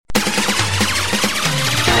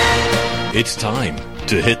It's time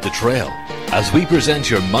to hit the trail as we present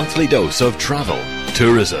your monthly dose of travel,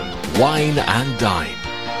 tourism, wine and dine.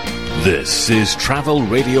 This is Travel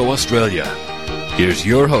Radio Australia. Here's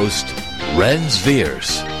your host, Rens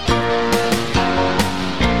Veers.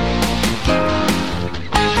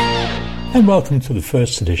 And welcome to the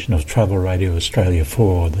first edition of Travel Radio Australia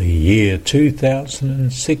for the year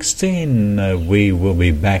 2016. We will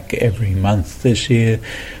be back every month this year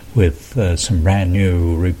with some brand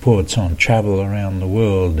new reports on travel around the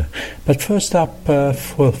world. But first up, for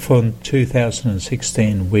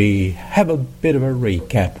 2016, we have a bit of a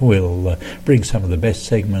recap. We'll bring some of the best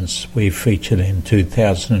segments we featured in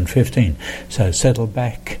 2015. So settle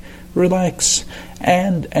back, relax,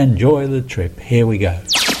 and enjoy the trip. Here we go.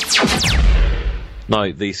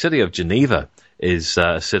 Now, the city of Geneva is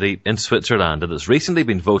a city in Switzerland, and it's recently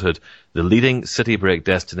been voted the leading city break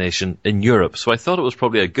destination in Europe. So I thought it was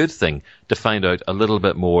probably a good thing to find out a little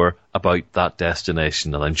bit more about that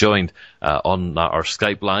destination. And I'm joined on our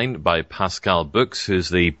Skype line by Pascal Bux, who's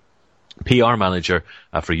the PR manager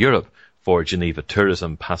for Europe for Geneva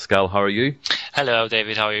Tourism. Pascal, how are you? Hello,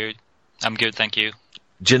 David. How are you? I'm good, thank you.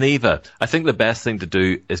 Geneva. I think the best thing to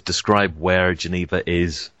do is describe where Geneva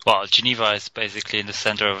is. Well, Geneva is basically in the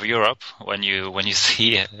center of Europe when you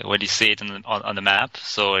see it on the map.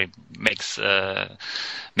 So it makes a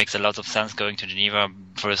lot of sense going to Geneva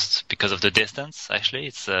first because of the distance. Actually,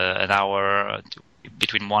 it's an hour,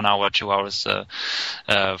 between 1 hour, 2 hours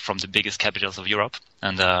from the biggest capitals of Europe.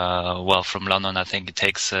 And from London, I think it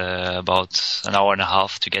takes about an hour and a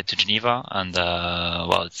half to get to Geneva. And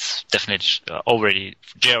it's definitely already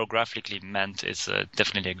geographically meant it's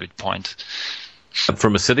definitely a good point.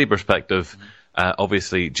 From a city perspective,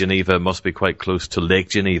 obviously Geneva must be quite close to Lake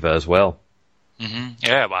Geneva as well. Mm-hmm.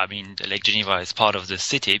 Yeah, well, I mean, Lake Geneva is part of the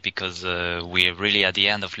city because we're really at the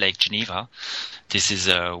end of Lake Geneva. This is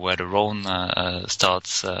where the Rhone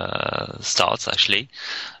starts actually,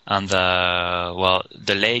 and the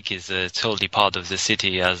lake is totally part of the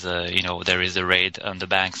city as there is a raid on the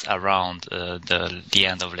banks around the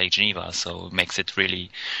end of Lake Geneva, so it makes it really,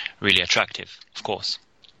 really attractive, of course.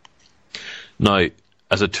 Now,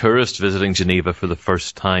 as a tourist visiting Geneva for the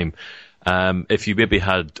first time, if you maybe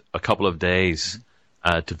had a couple of days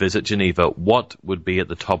to visit Geneva, what would be at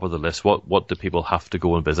the top of the list? What do people have to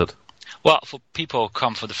go and visit? Well, for people who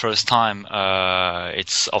come for the first time,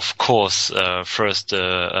 it's of course first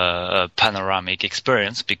a panoramic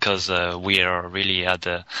experience because we are really at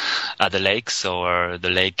the lake. So the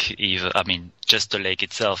lake, just the lake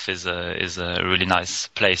itself is a really nice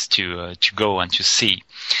place to go and to see.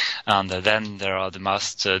 And then there are the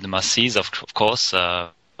must-sees, of course.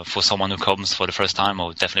 For someone who comes for the first time, I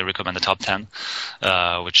would definitely recommend the top 10,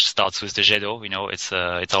 which starts with the Jet d'Eau. It's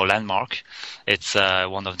our landmark. It's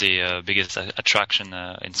one of the biggest attraction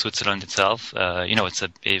in Switzerland itself. It's a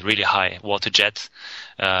really high water jet.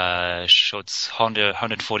 Shoots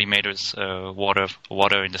 140 meters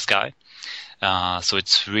water in the sky. So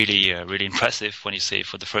it's really really impressive when you see it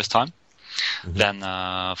for the first time. Mm-hmm. Then,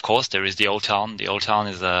 of course, there is the Old Town. The Old Town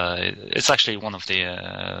is it's actually one of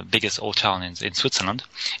the biggest Old Town in Switzerland.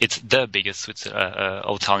 It's the biggest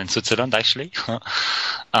Old Town in Switzerland, actually.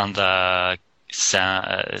 And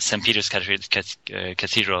St. Peter's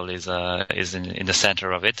Cathedral is in the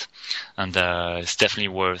center of it, and it's definitely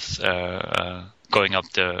worth going up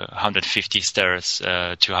the 150 stairs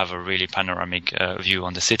to have a really panoramic view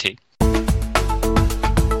on the city.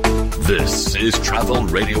 This is Travel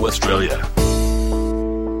Radio Australia.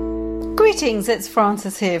 Greetings, it's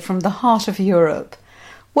Frances here from the heart of Europe.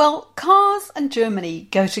 Well, cars and Germany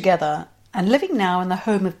go together, and living now in the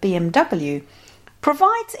home of BMW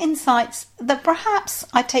provides insights that perhaps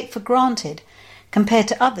I take for granted compared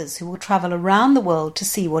to others who will travel around the world to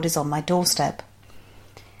see what is on my doorstep.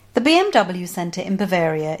 The BMW Centre in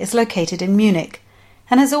Bavaria is located in Munich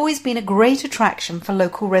and has always been a great attraction for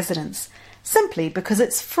local residents, simply because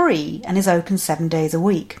it's free and is open 7 days a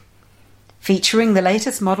week. Featuring the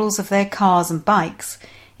latest models of their cars and bikes,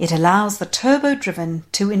 it allows the turbo-driven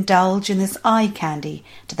to indulge in this eye candy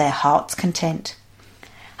to their heart's content.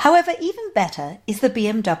 However, even better is the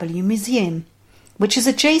BMW Museum, which is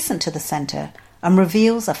adjacent to the centre and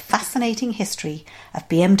reveals a fascinating history of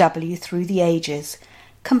BMW through the ages,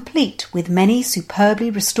 complete with many superbly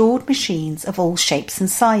restored machines of all shapes and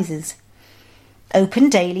sizes. Open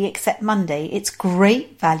daily except Monday, it's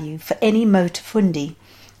great value for any motorfundi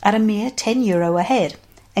at a mere €10 a head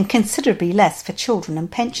and considerably less for children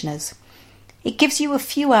and pensioners. It gives you a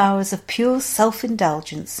few hours of pure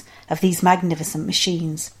self-indulgence of these magnificent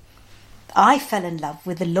machines. I fell in love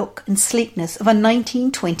with the look and sleekness of a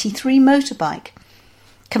 1923 motorbike.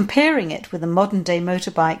 Comparing it with a modern-day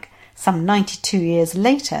motorbike some 92 years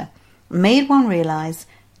later, made one realise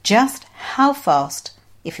just how fast,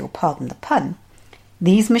 if you'll pardon the pun,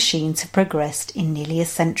 these machines have progressed in nearly a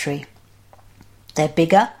century. They're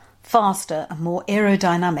bigger, faster and more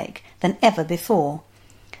aerodynamic than ever before.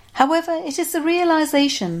 However, it is the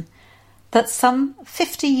realisation that some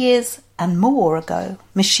 50 years and more ago,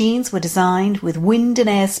 machines were designed with wind and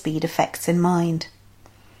airspeed effects in mind.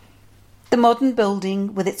 The modern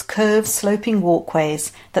building, with its curved sloping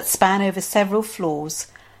walkways that span over several floors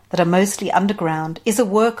that are mostly underground, is a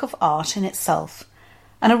work of art in itself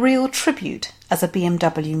and a real tribute as a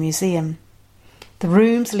BMW museum. The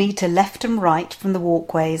rooms lead to left and right from the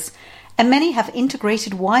walkways, and many have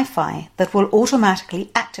integrated Wi-Fi that will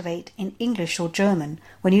automatically activate in English or German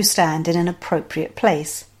when you stand in an appropriate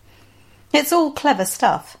place. It's all clever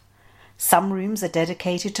stuff. Some rooms are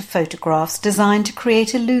dedicated to photographs designed to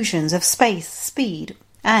create illusions of space, speed,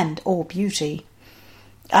 and/or beauty.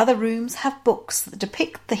 Other rooms have books that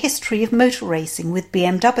depict the history of motor racing with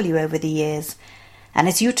BMW over the years, and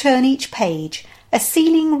as you turn each page, a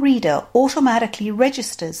ceiling reader automatically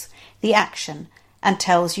registers the action and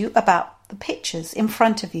tells you about the pictures in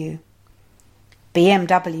front of you.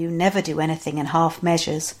 BMW never do anything in half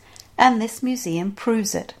measures, and this museum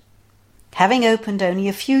proves it. Having opened only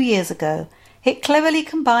a few years ago, it cleverly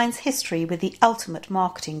combines history with the ultimate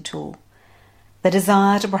marketing tool, the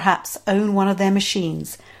desire to perhaps own one of their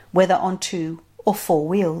machines, whether on 2 or 4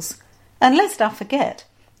 wheels. And let's not forget,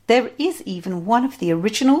 there is even one of the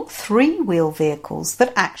original 3-wheel vehicles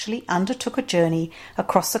that actually undertook a journey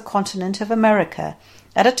across the continent of America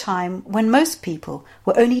at a time when most people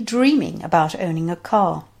were only dreaming about owning a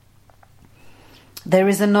car. There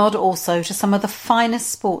is a nod also to some of the finest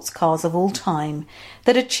sports cars of all time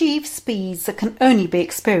that achieve speeds that can only be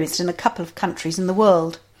experienced in a couple of countries in the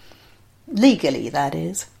world. Legally, that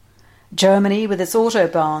is. Germany, with its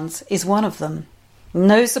autobahns, is one of them.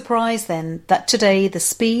 No surprise, then, that today the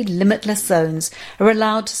speed limitless zones are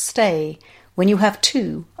allowed to stay when you have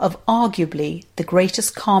 2 of arguably the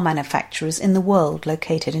greatest car manufacturers in the world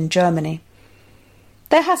located in Germany.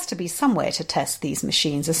 There has to be somewhere to test these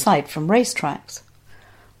machines aside from racetracks.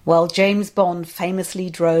 Well, James Bond famously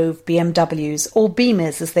drove BMWs, or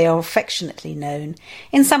Beamers as they are affectionately known,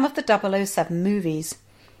 in some of the 007 movies.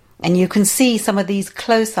 And you can see some of these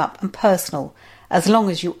close up and personal, as long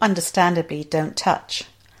as you understandably don't touch.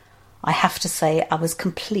 I have to say I was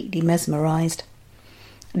completely mesmerised.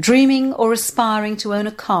 Dreaming or aspiring to own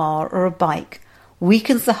a car or a bike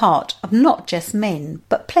weakens the heart of not just men,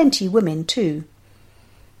 but plenty women too.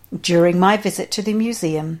 During my visit to the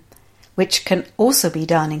museum, which can also be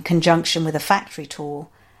done in conjunction with a factory tour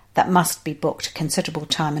that must be booked a considerable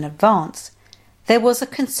time in advance, there was a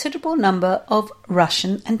considerable number of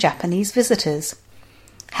Russian and Japanese visitors.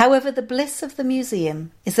 However, the bliss of the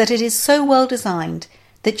museum is that it is so well designed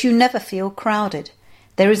that you never feel crowded.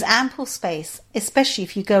 There is ample space, especially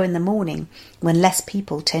if you go in the morning when less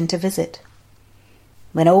people tend to visit.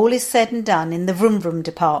 When all is said and done in the vroom vroom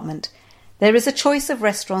department, there is a choice of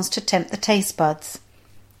restaurants to tempt the taste buds.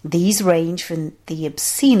 These range from the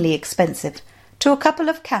obscenely expensive to a couple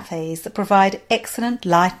of cafes that provide excellent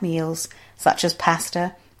light meals such as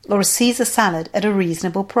pasta or a Caesar salad at a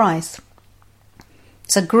reasonable price.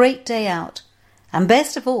 It's a great day out, and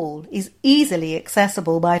best of all, is easily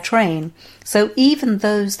accessible by train, so even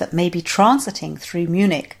those that may be transiting through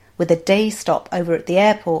Munich with a day stop over at the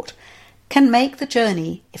airport can make the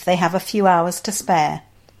journey if they have a few hours to spare.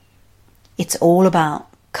 It's all about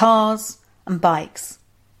cars and bikes,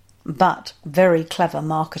 but very clever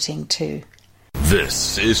marketing too.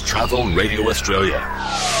 This is Travel Radio Australia.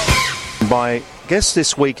 My guest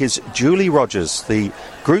this week is Julie Rogers, the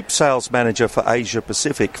Group Sales Manager for Asia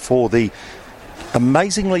Pacific for the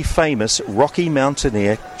amazingly famous Rocky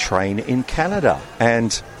Mountaineer train in Canada.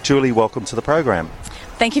 And Julie, welcome to the program.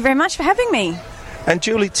 Thank you very much for having me. And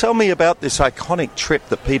Julie, tell me about this iconic trip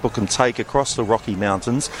that people can take across the Rocky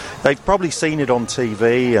Mountains. They've probably seen it on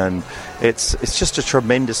TV, and it's just a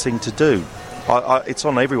tremendous thing to do. It's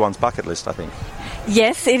on everyone's bucket list, I think.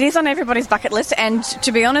 Yes, it is on everybody's bucket list, and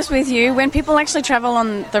to be honest with you, when people actually travel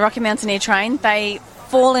on the Rocky Mountaineer train, they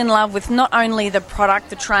fall in love with not only the product,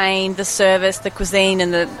 the train, the service, the cuisine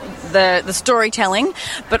and the storytelling,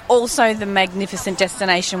 but also the magnificent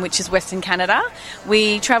destination, which is Western Canada.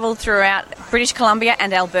 We travelled throughout British Columbia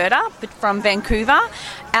and Alberta, but from Vancouver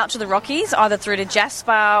out to the Rockies, either through to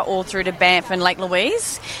Jasper or through to Banff and Lake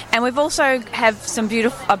Louise. And we've also have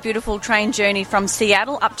a beautiful train journey from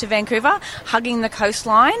Seattle up to Vancouver, hugging the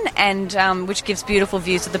coastline, and which gives beautiful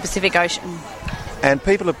views of the Pacific Ocean. And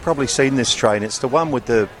people have probably seen this train. It's the one with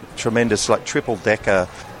the tremendous triple-decker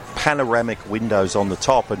panoramic windows on the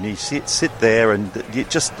top, and you sit there, and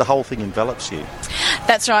the whole thing envelops you.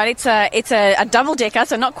 That's right. It's a double decker,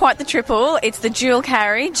 so not quite the triple. It's the dual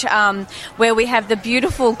carriage, where we have the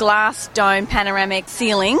beautiful glass dome panoramic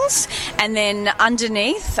ceilings, and then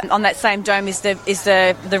underneath on that same dome is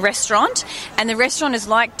the restaurant, and the restaurant is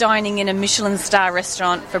like dining in a Michelin star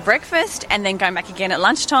restaurant for breakfast, and then going back again at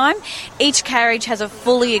lunchtime. Each carriage has a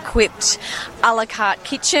fully equipped a la carte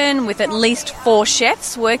kitchen with at least 4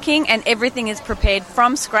 chefs working, and everything is prepared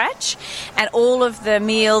from scratch, and all of the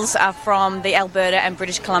meals are from the Alberta and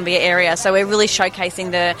British Columbia area, so we're really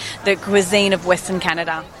showcasing the cuisine of Western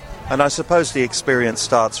Canada. And I suppose the experience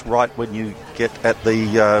starts right when you get at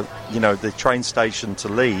the train station to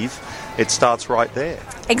leave. It starts right there.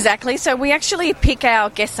 Exactly. So we actually pick our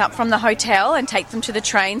guests up from the hotel and take them to the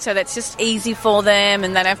train, so that's just easy for them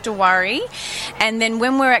and they don't have to worry. And then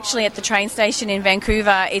when we're actually at the train station in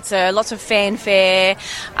Vancouver, it's lots of fanfare.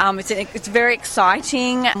 It's very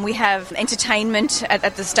exciting. We have entertainment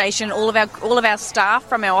at the station. All of our staff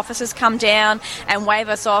from our offices come down and wave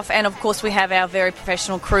us off, and of course we have our very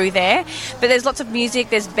professional crew there. But there's lots of music.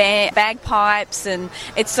 There's bagpipes, and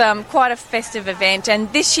it's quite a festive event.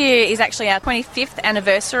 And this year is actually our 25th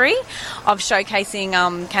anniversary of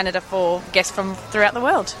showcasing Canada for guests from throughout the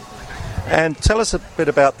world. And tell us a bit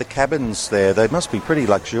about the cabins there. They must be pretty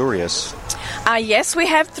luxurious. Yes, we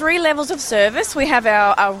have 3 levels of service. We have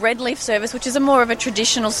our red leaf service, which is more of a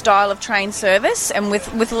traditional style of train service, and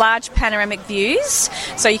with large panoramic views,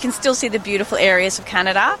 so you can still see the beautiful areas of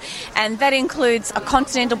Canada. And that includes a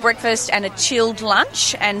continental breakfast and a chilled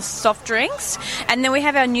lunch and soft drinks. And then we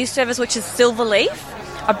have our new service, which is silver leaf,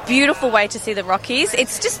 a beautiful way to see the Rockies.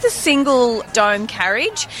 It's just a single dome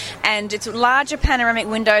carriage, and it's larger panoramic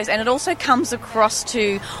windows, and it also comes across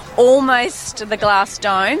to almost the glass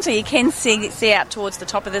dome, so you can see out towards the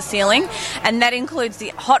top of the ceiling. And that includes the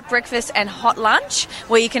hot breakfast and hot lunch,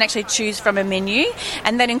 where you can actually choose from a menu,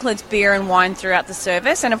 and that includes beer and wine throughout the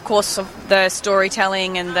service, and of course the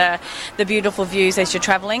storytelling and the beautiful views as you're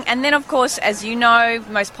travelling. And then of course, as you know,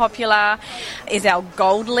 most popular is our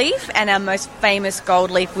gold leaf, and our most famous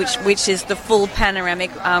gold leaf, which is the full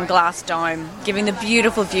panoramic glass dome, giving the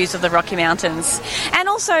beautiful views of the Rocky Mountains. And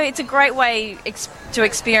also it's a great way to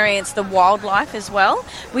experience the wildlife as well.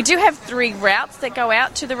 We do have 3 routes that go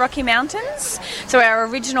out to the Rocky Mountains. So our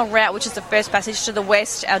original route, which is the first passage to the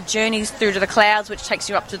west, our journeys through to the clouds, which takes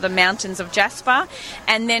you up to the mountains of Jasper,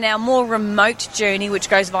 and then our more remote journey, which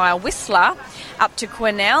goes via Whistler up to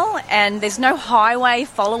Quesnel, and there's no highway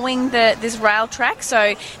following this rail track,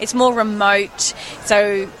 so it's more remote. So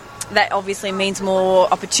that obviously means more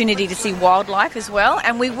opportunity to see wildlife as well.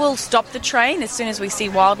 And we will stop the train as soon as we see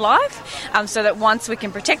wildlife, so that once we can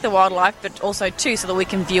protect the wildlife, but also too so that we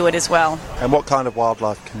can view it as well. And what kind of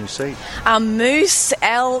wildlife can you see? Moose,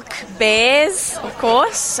 elk, bears, of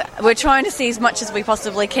course. We're trying to see as much as we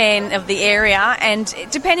possibly can of the area, and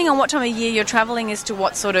depending on what time of year you're travelling as to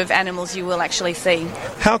what sort of animals you will actually see.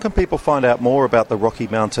 How can people find out more about the Rocky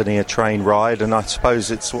Mountaineer train ride? And I suppose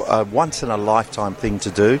it's a once-in-a-lifetime thing to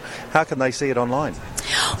do. How can they see it online?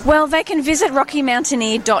 Well, they can visit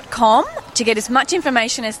rockymountaineer.com to get as much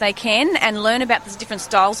information as they can and learn about the different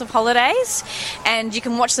styles of holidays. And you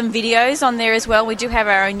can watch some videos on there as well. We do have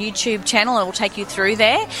our own YouTube channel, and it will take you through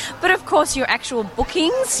there. But of course, your actual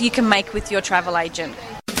bookings you can make with your travel agent.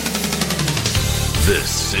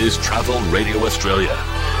 This is Travel Radio Australia.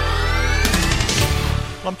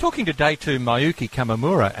 I'm talking today to Mayuki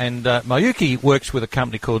Kamamura, and Mayuki works with a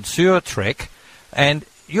company called SurTrek, and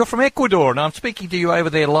you're from Ecuador, and I'm speaking to you over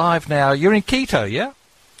there live now. You're in Quito, yeah?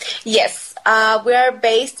 Yes. We are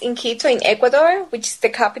based in Quito, in Ecuador, which is the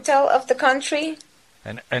capital of the country.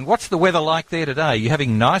 And what's the weather like there today? Are you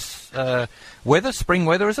having nice weather, spring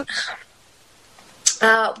weather, is it?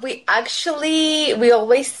 We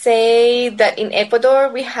always say that in Ecuador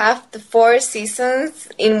we have the 4 seasons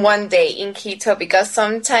in one day in Quito, because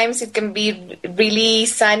sometimes it can be really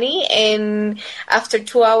sunny and after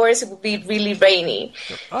 2 hours it will be really rainy.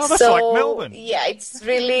 Oh, that's like Melbourne. Yeah, it's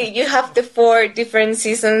really, you have the 4 different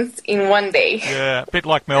seasons in one day. Yeah, a bit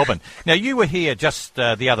like Melbourne. Now, you were here just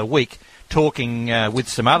the other week talking with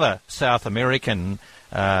some other South American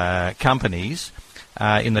companies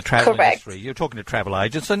in the travel industry. You're talking to travel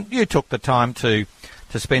agents, and you took the time to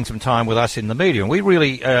spend some time with us in the media, and we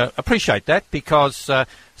really appreciate that, because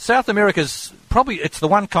South America's probably, it's the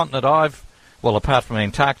one continent apart from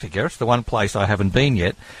Antarctica, it's the one place I haven't been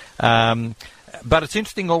yet, but it's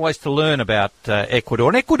interesting always to learn about Ecuador,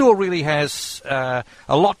 and Ecuador really has a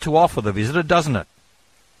lot to offer the visitor, doesn't it?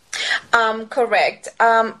 Correct.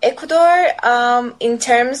 Ecuador, in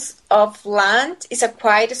terms of land, is a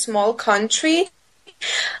quite small country.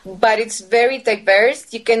 but it's very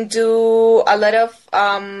diverse. You can do a lot of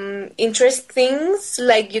interesting things,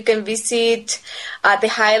 like you can visit the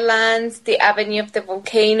highlands, the Avenue of the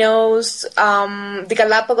Volcanoes, the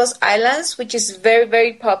Galapagos Islands, which is very,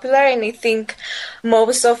 very popular, and I think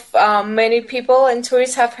most of many people and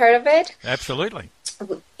tourists have heard of it. Absolutely.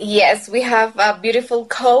 Yes, we have a beautiful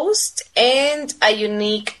coast and a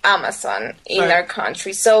unique Amazon in our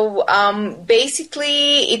country. So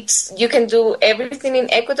basically, you can do everything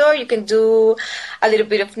in Ecuador. You can do a little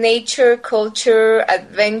bit of nature, culture,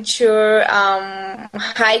 adventure,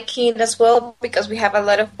 hiking as well, because we have a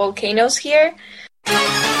lot of volcanoes here.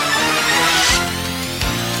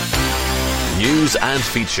 News and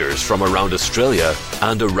features from around Australia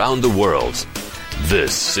and around the world.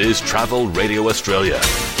 This is Travel Radio Australia.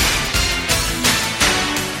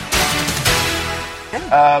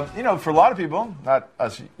 For a lot of people, not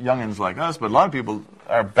us youngins like us, but a lot of people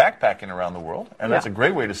are backpacking around the world, and that's a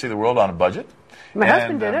great way to see the world on a budget. My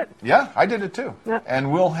husband did it. Yeah, I did it too. Yeah.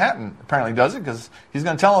 And Will Hatton apparently does it because he's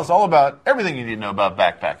going to tell us all about everything you need to know about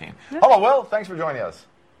backpacking. Yeah. Hello, Will. Thanks for joining us.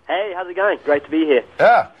 Hey, how's it going? Great to be here.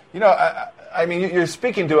 Yeah. I mean, you're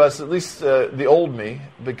speaking to us, at least the old me,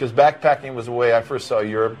 because backpacking was the way I first saw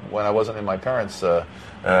Europe when I wasn't in my parents'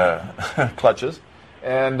 clutches.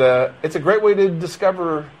 And it's a great way to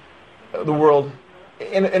discover the world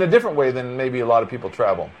in a different way than maybe a lot of people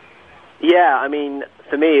travel. Yeah, I mean,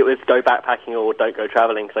 for me it was go backpacking or don't go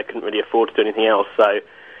traveling because I couldn't really afford to do anything else. So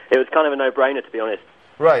it was kind of a no-brainer, to be honest.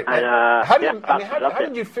 Right. And, how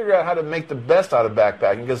did you figure out how to make the best out of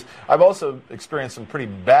backpacking? Because I've also experienced some pretty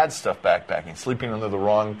bad stuff backpacking, sleeping under the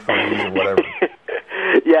wrong trees or whatever.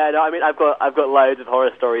 Yeah, no, I mean, I've got loads of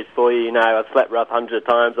horror stories for you. I've slept rough hundreds of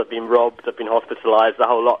times. I've been robbed. I've been hospitalised. The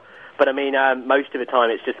whole lot. But I mean, most of the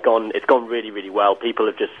time it's gone really, really well. People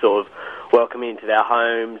have just sort of welcomed me into their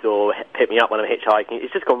homes or picked me up when I'm hitchhiking.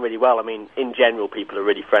 It's just gone really well. I mean, in general, people are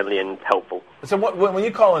really friendly and helpful. So when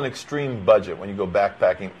you call an extreme budget, when you go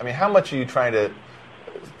backpacking, I mean, how much are you trying to...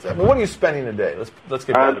 I mean, what are you spending a day? Let's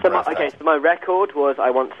get down to brass tacks. So my record was I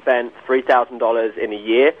once spent $3,000 in a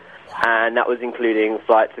year. And that was including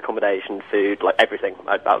flights, accommodation, food, like everything.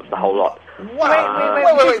 That was the whole lot.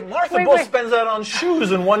 Wow. Wait. Martha Bull spends that on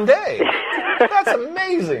shoes in one day. That's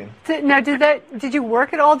amazing. Now, did you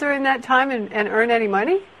work at all during that time and earn any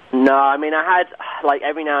money? No, I mean, I had, like,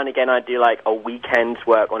 every now and again I'd do, like, a weekend's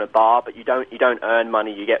work on a bar, but you don't earn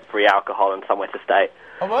money, you get free alcohol and somewhere to stay.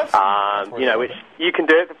 Oh, that's which you can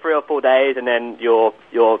do it for 3 or 4 days, and then your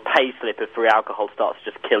pay slip of free alcohol starts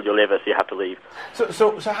to just kill your liver, so you have to leave.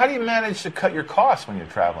 So how do you manage to cut your costs when you're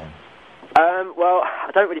traveling? Well,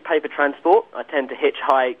 I don't really pay for transport. I tend to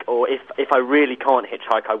hitchhike, or if I really can't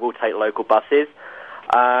hitchhike, I will take local buses.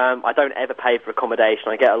 I don't ever pay for accommodation.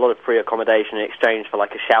 I get a lot of free accommodation in exchange for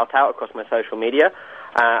like a shout-out across my social media.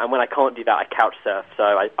 And when I can't do that, I couch surf, so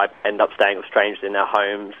I end up staying with strangers in their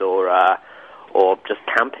homes or just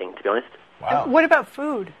camping, to be honest. Wow. What about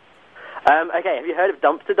food? Okay, have you heard of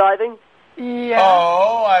dumpster diving? Yeah.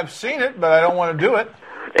 Oh, I've seen it, but I don't want to do it.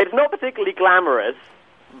 It's not particularly glamorous,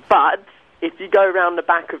 but if you go around the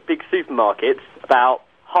back of big supermarkets, about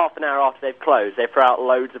half an hour after they've closed, they throw out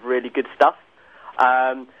loads of really good stuff.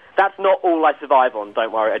 That's not all I survive on,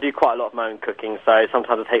 don't worry. I do quite a lot of my own cooking, so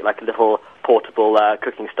sometimes I take like a little portable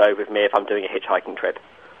cooking stove with me if I'm doing a hitchhiking trip.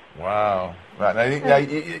 Wow. Right. Now,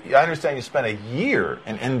 I understand you spent a year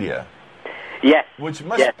in India. Yes. Which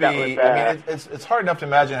must be, I mean, it's hard enough to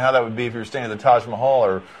imagine how that would be if you were staying at the Taj Mahal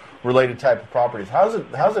or related type of properties. How's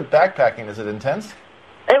it backpacking? Is it intense?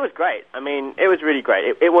 It was great. I mean, it was really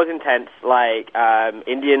great. It was intense. Like,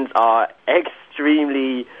 Indians are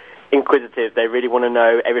extremely inquisitive. They really want to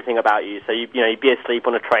know everything about you. So, you'd be asleep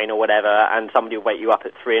on a train or whatever, and somebody would wake you up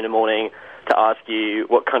at 3 a.m. to ask you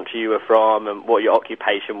what country you were from and what your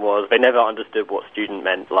occupation was. They never understood what student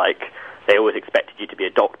meant. Like, they always expected you to be a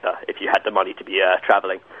doctor if you had the money to be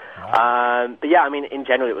traveling. Wow. But yeah, I mean, in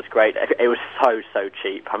general, it was great. It was so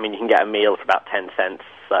cheap. I mean, you can get a meal for about 10 cents.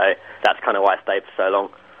 So that's kind of why I stayed for so long.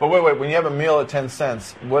 But wait, when you have a meal at 10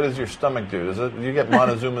 cents, what does your stomach do? Do you get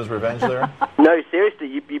Montezuma's revenge there? No, seriously,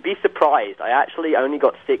 you'd be surprised. I actually only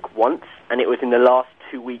got sick once, and it was in the last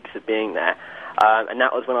 2 weeks of being there. And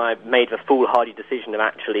that was when I made the foolhardy decision of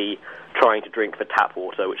actually trying to drink the tap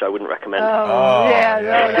water, which I wouldn't recommend. Oh, yeah,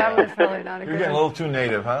 no, that was really not a good. You're getting a little too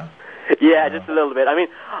native, huh? Yeah, just a little bit. I mean,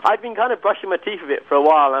 I'd been kind of brushing my teeth with it for a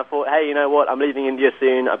while, and I thought, hey, you know what, I'm leaving India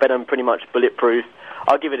soon. I bet I'm pretty much bulletproof.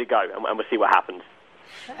 I'll give it a go, and we'll see what happens.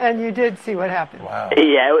 And you did see what happened. Wow.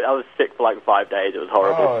 Yeah, I was sick for like 5 days. It was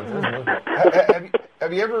horrible. Oh,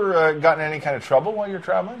 have you ever gotten any kind of trouble while you're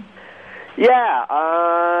traveling? Yeah,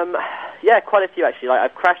 quite a few actually. Like,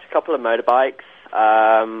 I've crashed a couple of motorbikes.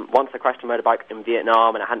 Once I crashed a motorbike in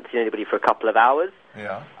Vietnam, and I hadn't seen anybody for a couple of hours.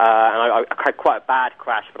 Yeah. And I had quite a bad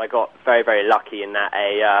crash, but I got very, very lucky in that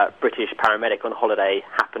a British paramedic on holiday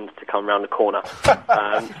happened to come around the corner. So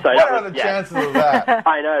what are the chances of that?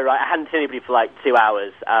 I know, right? I hadn't seen anybody for like 2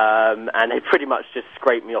 hours, and they pretty much just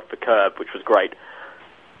scraped me off the curb, which was great.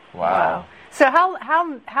 Wow. So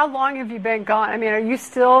how long have you been gone? I mean, are you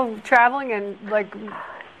still traveling and like?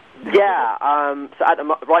 Yeah. So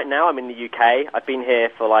right now I'm in the UK. I've been here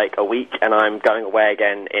for like a week, and I'm going away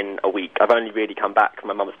again in a week. I've only really come back for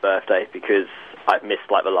my mum's birthday because I've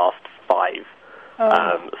missed like the last 5. So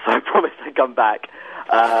I promised I'd come back.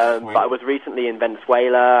 But I was recently in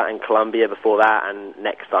Venezuela and Colombia before that, and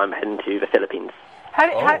next I'm heading to the Philippines.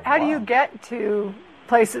 How do you get to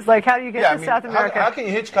places? Like, how do you get to South America? How can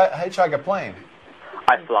you hitchhike a plane?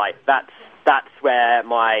 I fly. That's where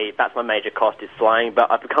that's my major cost is flying,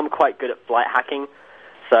 but I've become quite good at flight hacking.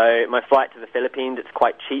 So my flight to the Philippines, it's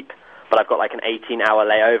quite cheap, but I've got like an 18-hour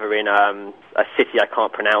layover in a city I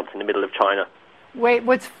can't pronounce in the middle of China. Wait,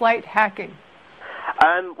 what's flight hacking?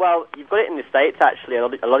 Well, you've got it in the States, actually. A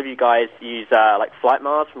lot of you guys use like flight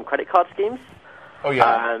miles from credit card schemes. Oh,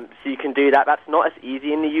 yeah. So you can do that. That's not as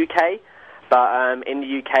easy in the UK, but in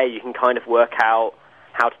the UK you can kind of work out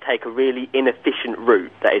how to take a really inefficient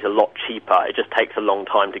route that is a lot cheaper. It just takes a long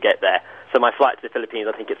time to get there. So my flight to the Philippines,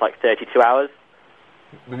 I think it's like 32 hours.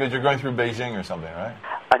 Because you're going through Beijing or something, right?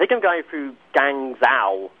 I think I'm going through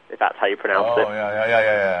Guangzhou, if that's how you pronounce it. Oh,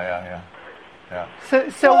 yeah. So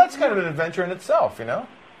well, that's kind of an adventure in itself, you know?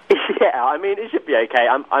 Yeah, I mean, it should be okay.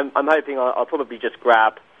 I'm hoping I'll probably just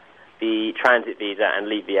grab the transit visa and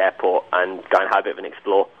leave the airport and go and have a bit of an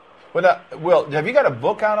explore. Well, have you got a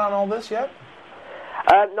book out on all this yet?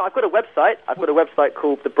 No, I've got a website. I've got a website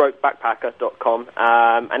called thebrokebackpacker.com,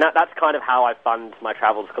 and that's kind of how I fund my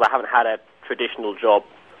travels, because I haven't had a traditional job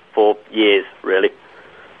for years, really.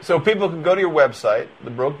 So people can go to your website,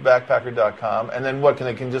 thebrokebackpacker.com, and then what,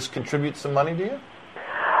 they can just contribute some money to you?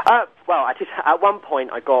 Well, at one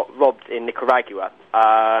point I got robbed in Nicaragua,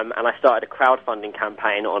 and I started a crowdfunding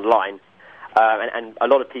campaign online. And a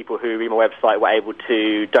lot of people who read my website were able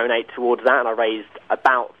to donate towards that, and I raised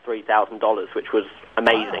about $3,000, which was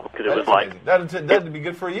amazing, because it was like that'd be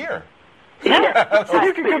good for a year. Yeah, so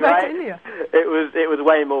you could go back to India. It was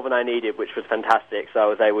way more than I needed, which was fantastic. So I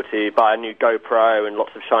was able to buy a new GoPro and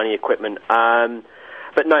lots of shiny equipment.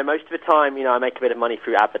 But no, most of the time, I make a bit of money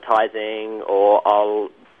through advertising, or I'll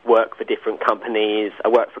work for different companies. I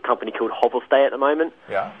work for a company called Hovelstay at the moment,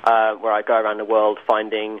 where I go around the world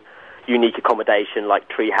finding unique accommodation like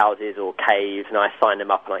tree houses or caves, and I sign them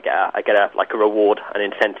up, and I get a reward, an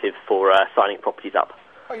incentive for signing properties up.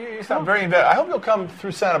 Oh, you sound very invested. I hope you'll come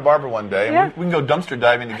through Santa Barbara one day, and we can go dumpster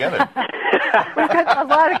diving together. We've got a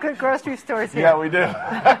lot of good grocery stores here. Yeah, we do.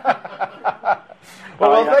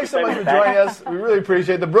 Well, thanks so much for joining us. We really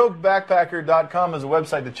appreciate it. TheBrokeBackpacker.com is a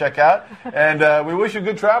website to check out, and we wish you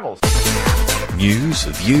good travels. News,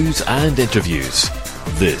 views, and interviews.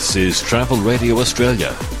 This is Travel Radio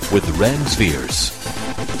Australia with Ren Spheres.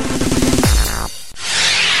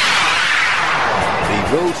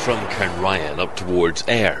 The road from Cairnryan up towards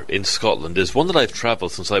Ayr in Scotland is one that I've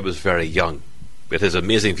travelled since I was very young. It has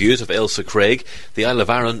amazing views of Ailsa Craig, the Isle of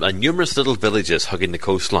Arran, and numerous little villages hugging the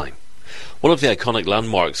coastline. One of the iconic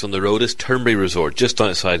landmarks on the road is Turnberry Resort, just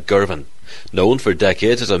outside Girvan. Known for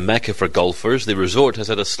decades as a mecca for golfers, the resort has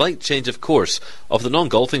had a slight change of course of the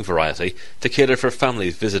non-golfing variety to cater for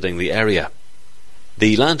families visiting the area.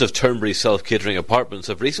 The Land of Turnberry self-catering apartments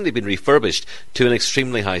have recently been refurbished to an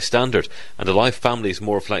extremely high standard and allow families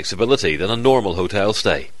more flexibility than a normal hotel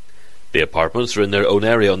stay. The apartments are in their own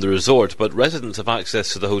area on the resort, but residents have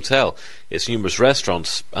access to the hotel, its numerous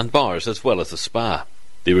restaurants and bars, as well as the spa.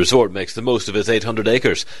 The resort makes the most of its 800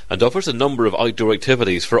 acres and offers a number of outdoor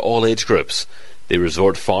activities for all age groups. The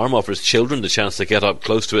resort farm offers children the chance to get up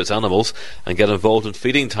close to its animals and get involved in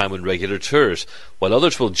feeding time and regular tours, while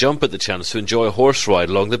others will jump at the chance to enjoy a horse ride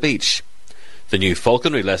along the beach. The new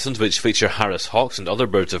falconry lessons, which feature Harris hawks and other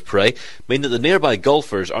birds of prey, mean that the nearby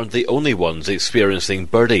golfers aren't the only ones experiencing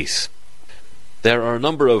birdies. There are a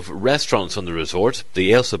number of restaurants on the resort. The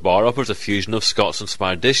Ailsa Bar offers a fusion of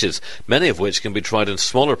Scots-inspired dishes, many of which can be tried in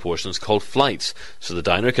smaller portions called flights, so the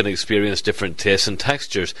diner can experience different tastes and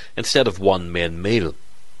textures instead of one main meal.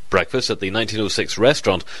 Breakfast at the 1906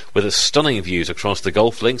 restaurant, with its stunning views across the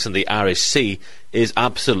golf links and the Irish Sea, is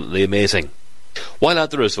absolutely amazing. While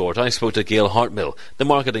at the resort, I spoke to Gail Hartmill, the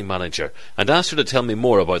marketing manager, and asked her to tell me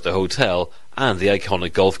more about the hotel and the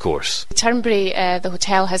iconic golf course. Turnberry, the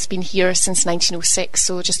hotel, has been here since 1906,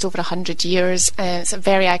 so just over 100 years. It's a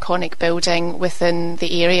very iconic building within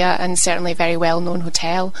the area and certainly a very well-known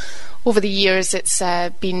hotel. over the years, it's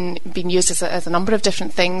been used as a number of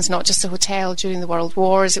different things, not just a hotel. During the World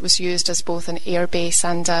Wars, it was used as both an airbase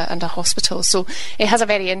and a hospital. So it has a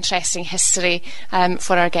very interesting history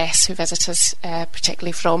for our guests who visit us,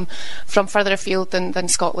 particularly from further afield than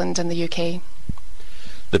Scotland and the UK.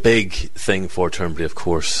 The big thing for Turnberry, of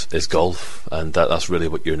course, is golf, and that's really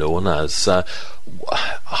what you're known as.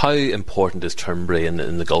 How important is Turnberry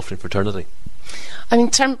in the golfing fraternity? I mean,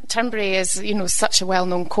 Turnberry is, such a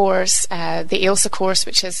well-known course. The Ailsa course,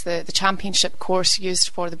 which is the championship course used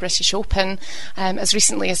for the British Open, as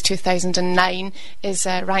recently as 2009, is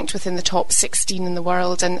ranked within the top 16 in the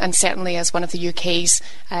world, and certainly as one of the UK's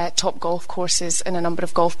top golf courses in a number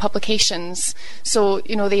of golf publications. So,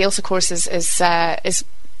 the Ailsa course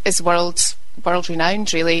is world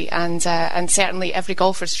renowned, really, and certainly every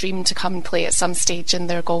golfer's dream to come and play at some stage in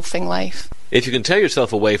their golfing life. If you can tear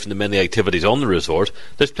yourself away from the many activities on the resort,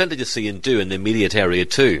 there's plenty to see and do in the immediate area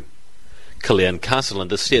too. Culzean Castle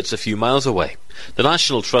and estates a few miles away. The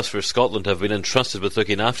National Trust for Scotland have been entrusted with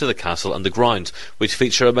looking after the castle and the grounds, which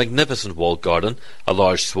feature a magnificent walled garden, a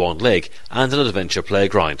large swan lake and an adventure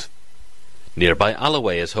playground. Nearby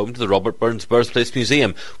Alloway is home to the Robert Burns Birthplace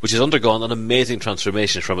Museum, which has undergone an amazing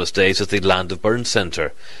transformation from its days as the Land of Burns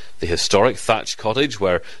Centre. The historic thatched cottage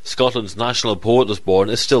where Scotland's national poet was born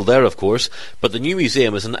is still there, of course, but the new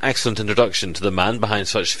museum is an excellent introduction to the man behind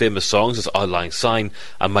such famous songs as Auld Lang Syne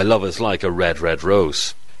and My Love Is Like a Red, Red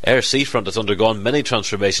Rose. Ayr Seafront has undergone many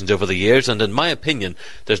transformations over the years, and in my opinion,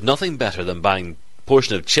 there's nothing better than buying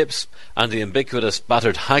portion of chips and the ubiquitous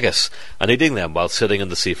battered haggis and eating them while sitting on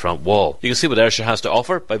the seafront wall. You can see what Ayrshire has to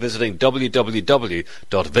offer by visiting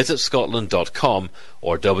www.visitscotland.com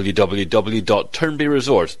or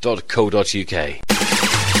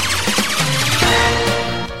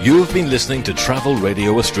www.turnberryresort.co.uk. You have been listening to Travel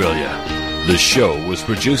Radio Australia. The show was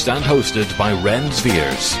produced and hosted by Renz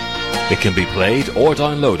Veers. It can be played or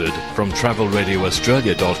downloaded from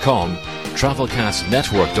travelradioaustralia.com,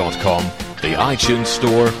 travelcastnetwork.com, the iTunes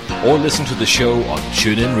Store, or listen to the show on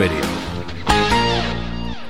TuneIn Radio.